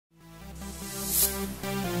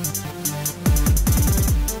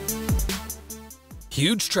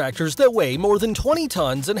huge tractors that weigh more than 20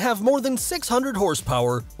 tons and have more than 600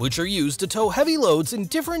 horsepower, which are used to tow heavy loads in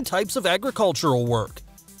different types of agricultural work.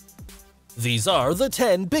 These are the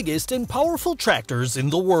 10 biggest and powerful tractors in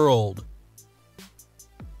the world.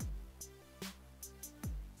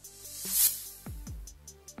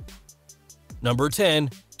 Number 10.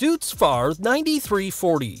 𝗗𝗜𝗦𝗧𝗟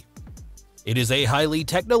 9340. It is a highly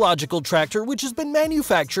technological tractor which has been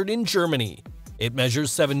manufactured in Germany. It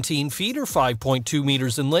measures 17 feet or 5.2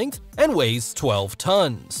 meters in length and weighs 12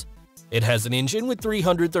 tons. It has an engine with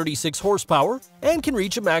 336 horsepower and can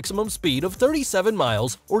reach a maximum speed of 37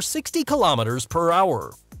 miles or 60 kilometers per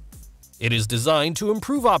hour. It is designed to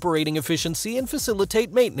improve operating efficiency and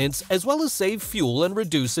facilitate maintenance as well as save fuel and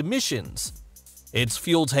reduce emissions. Its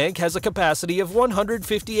fuel tank has a capacity of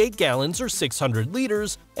 158 gallons or 600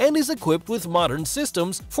 liters and is equipped with modern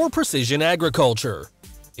systems for precision agriculture.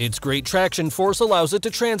 Its great traction force allows it to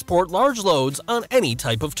transport large loads on any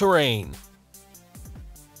type of terrain.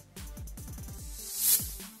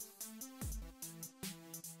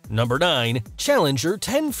 Number 9. Challenger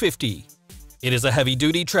 1050. It is a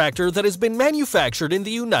heavy-duty tractor that has been manufactured in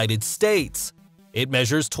the United States. It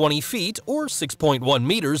measures 20 feet or 6.1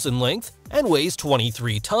 meters in length and weighs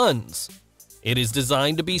 23 tons. It is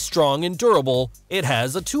designed to be strong and durable. It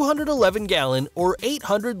has a 211-gallon or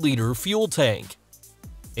 800-liter fuel tank.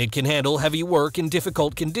 It can handle heavy work in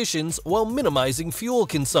difficult conditions while minimizing fuel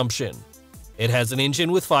consumption. It has an engine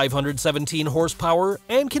with 517 horsepower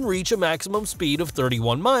and can reach a maximum speed of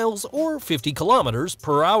 31 miles or 50 kilometers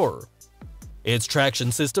per hour. Its traction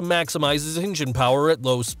system maximizes engine power at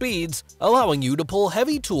low speeds, allowing you to pull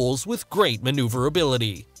heavy tools with great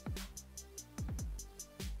maneuverability.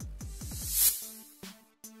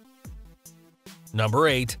 Number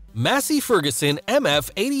 8. Massey Ferguson MF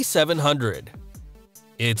 8700.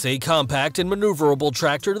 It's a compact and maneuverable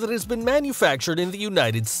tractor that has been manufactured in the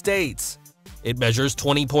United States. It measures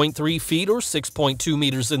 20.3 feet or 6.2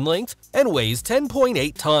 meters in length and weighs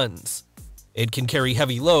 10.8 tons. It can carry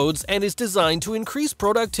heavy loads and is designed to increase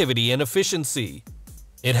productivity and efficiency.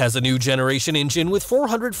 It has a new generation engine with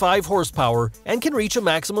 405 horsepower and can reach a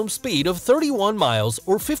maximum speed of 31 miles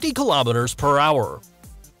or 50 kilometers per hour.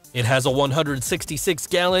 It has a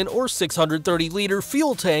 166-gallon or 630-liter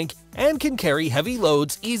fuel tank and can carry heavy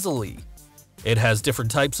loads easily. It has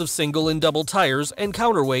different types of single and double tires and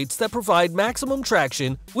counterweights that provide maximum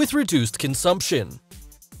traction with reduced consumption.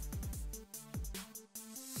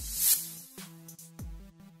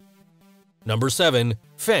 Number 7.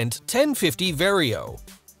 Fendt 1050 Vario.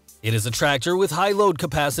 It is a tractor with high load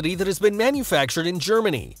capacity that has been manufactured in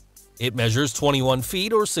Germany. It measures 21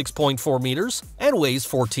 feet or 6.4 meters and weighs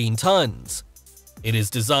 14 tons. It is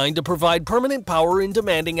designed to provide permanent power in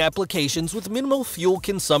demanding applications with minimal fuel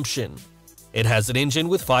consumption. It has an engine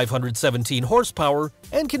with 517 horsepower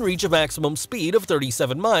and can reach a maximum speed of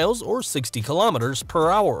 37 miles or 60 kilometers per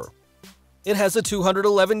hour. It has a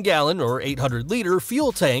 211-gallon or 800-liter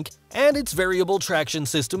fuel tank, and its variable traction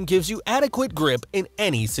system gives you adequate grip in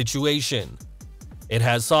any situation. It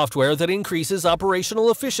has software that increases operational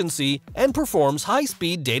efficiency and performs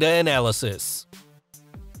high-speed data analysis.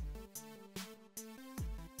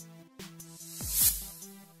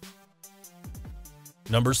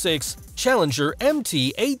 Number 6. Challenger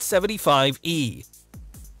MT875E.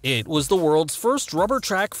 It was the world's first rubber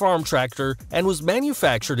track farm tractor and was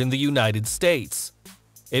manufactured in the United States.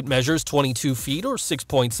 It measures 22 feet or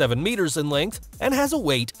 6.7 meters in length and has a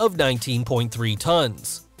weight of 19.3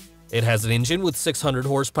 tons. It has an engine with 600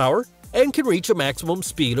 horsepower and can reach a maximum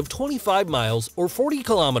speed of 25 miles or 40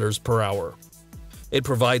 kilometers per hour. It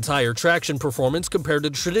provides higher traction performance compared to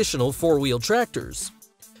traditional four-wheel tractors.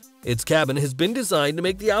 Its cabin has been designed to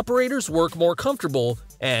make the operator's work more comfortable,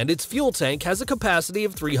 and its fuel tank has a capacity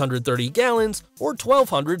of 330 gallons or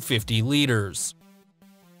 1,250 liters.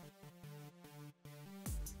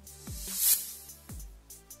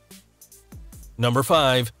 Number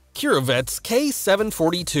 5. Kierovets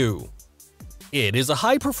K742. It is a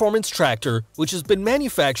high-performance tractor which has been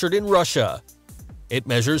manufactured in Russia. It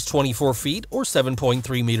measures 24 feet or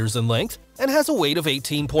 7.3 meters in length and has a weight of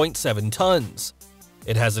 18.7 tons.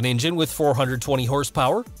 It has an engine with 420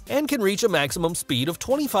 horsepower and can reach a maximum speed of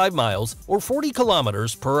 25 miles or 40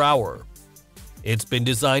 kilometers per hour. It's been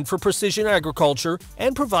designed for precision agriculture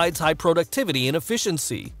and provides high productivity and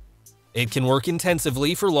efficiency. It can work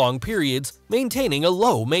intensively for long periods, maintaining a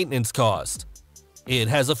low maintenance cost. It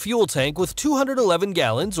has a fuel tank with 211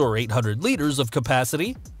 gallons or 800 liters of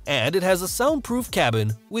capacity, and it has a soundproof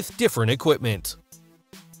cabin with different equipment.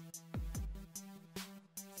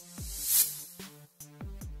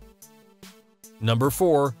 Number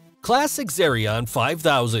 4. Classic Xerion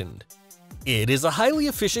 5000. It is a highly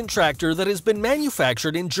efficient tractor that has been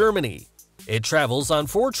manufactured in Germany. It travels on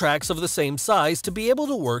 4 tracks of the same size to be able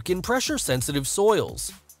to work in pressure-sensitive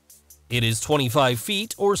soils. It is 25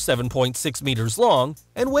 feet or 7.6 meters long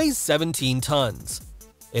and weighs 17 tons.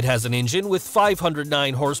 It has an engine with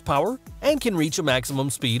 509 horsepower and can reach a maximum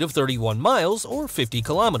speed of 31 miles or 50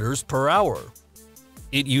 kilometers per hour.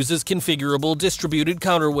 It uses configurable distributed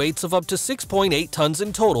counterweights of up to 6.8 tons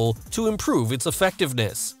in total to improve its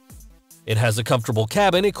effectiveness. It has a comfortable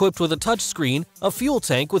cabin equipped with a touchscreen, a fuel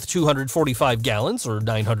tank with 245 gallons or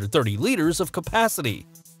 930 liters of capacity.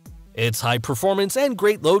 Its high performance and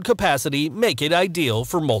great load capacity make it ideal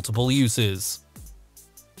for multiple uses.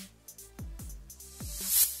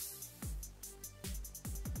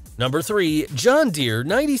 Number 3. John Deere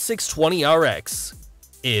 9620RX.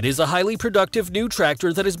 It is a highly productive new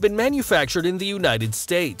tractor that has been manufactured in the United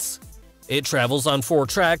States. It travels on 4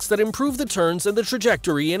 tracks that improve the turns and the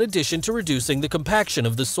trajectory in addition to reducing the compaction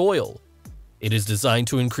of the soil. It is designed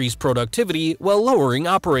to increase productivity while lowering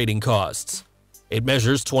operating costs. It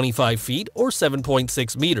measures 25 feet or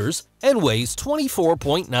 7.6 meters and weighs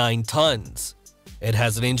 24.9 tons. It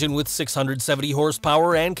has an engine with 670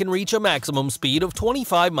 horsepower and can reach a maximum speed of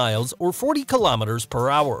 25 miles or 40 kilometers per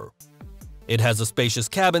hour. It has a spacious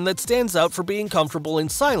cabin that stands out for being comfortable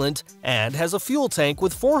and silent and has a fuel tank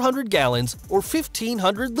with 400 gallons or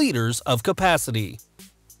 1,500 liters of capacity.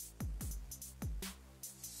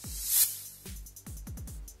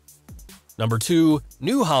 Number 2.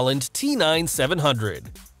 New Holland T9 700.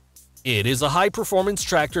 It is a high-performance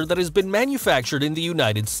tractor that has been manufactured in the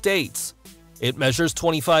United States. It measures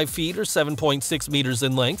 25 feet or 7.6 meters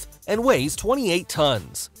in length and weighs 28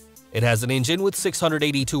 tons. It has an engine with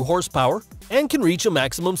 682 horsepower and can reach a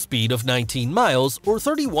maximum speed of 19 miles or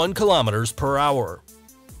 31 kilometers per hour.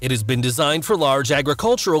 It has been designed for large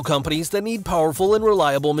agricultural companies that need powerful and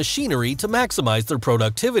reliable machinery to maximize their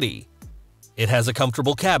productivity. It has a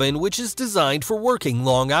comfortable cabin which is designed for working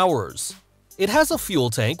long hours. It has a fuel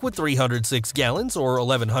tank with 306 gallons or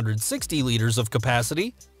 1,160 liters of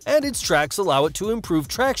capacity, and its tracks allow it to improve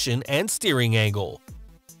traction and steering angle.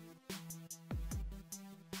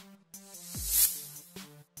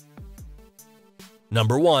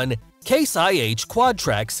 Number 1. Case IH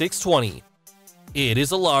Quadtrac 620. It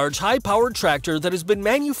is a large, high-powered tractor that has been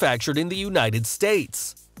manufactured in the United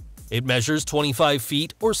States. It measures 25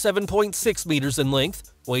 feet or 7.6 meters in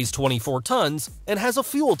length, weighs 24 tons, and has a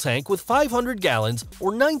fuel tank with 500 gallons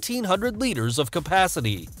or 1,900 liters of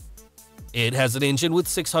capacity. It has an engine with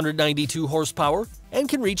 692 horsepower and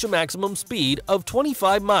can reach a maximum speed of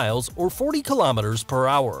 25 miles or 40 kilometers per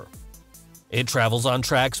hour. It travels on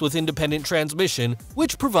tracks with independent transmission,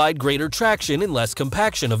 which provide greater traction and less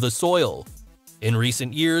compaction of the soil. In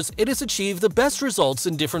recent years, it has achieved the best results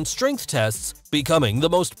in different strength tests, becoming the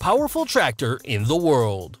most powerful tractor in the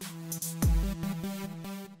world.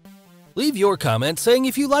 Leave your comment saying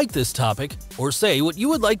if you like this topic, or say what you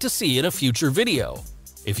would like to see in a future video.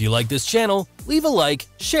 If you like this channel, leave a like,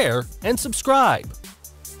 share, and subscribe.